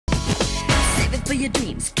Live for your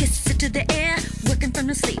dreams, kiss it to the air, working from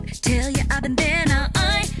no sleep. Tell you I've been there, now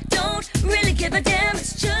I don't really give a damn.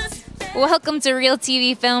 It's just Welcome to Real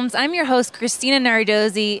TV Films. I'm your host, Christina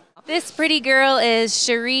Nardozzi. This pretty girl is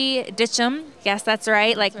Cherie Ditcham. Yes, that's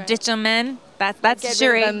right. Like Ditcham men. That's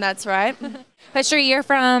Cherie. That's right. But Cherie, you're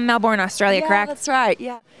from Melbourne, Australia, correct? That's right.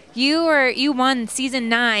 Yeah. You won season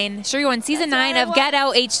 9. Cherie won season 9 of Get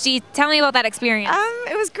Out HD. Tell me about that experience.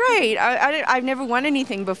 It was great. I've never won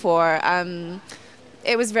anything before.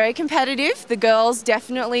 It was very competitive. The girls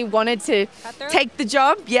definitely wanted to take the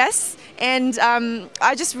job, yes. And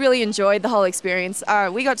I just really enjoyed the whole experience.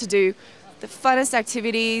 We got to do the funnest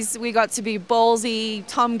activities. We got to be ballsy,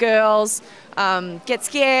 tom girls, get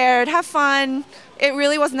scared, have fun. It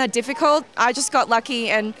really wasn't that difficult. I just got lucky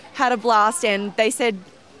and had a blast, and they said,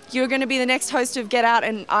 "You're going to be the next host of Get Out,"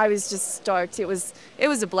 and I was just stoked. It was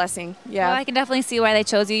a blessing. Yeah. Well, I can definitely see why they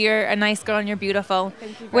chose you. You're a nice girl and you're beautiful.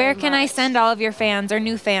 Thank you very Where can I much. send all of your fans or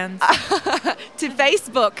new fans? To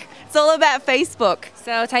Facebook. It's all about Facebook.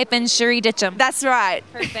 So type in Cherie Ditcham. That's right.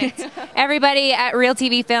 Perfect. Everybody at Real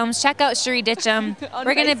TV Films, check out Cherie Ditcham.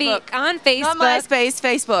 We're going to be Facebook. on Facebook. Not MySpace,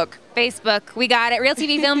 Facebook. Facebook. We got it. Real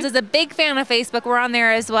TV Films is a big fan of Facebook. We're on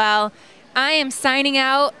there as well. I am signing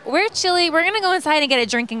out. We're chilly. We're going to go inside and get a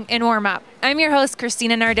drink and warm up. I'm your host,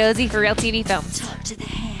 Christina Nardozzi for Real TV Films. talk to the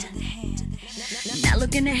hand. Now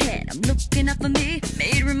looking ahead, I'm looking up for me.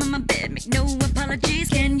 Made room on my bed, make no apologies.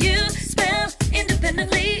 Can you spell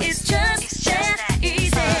independently? It's just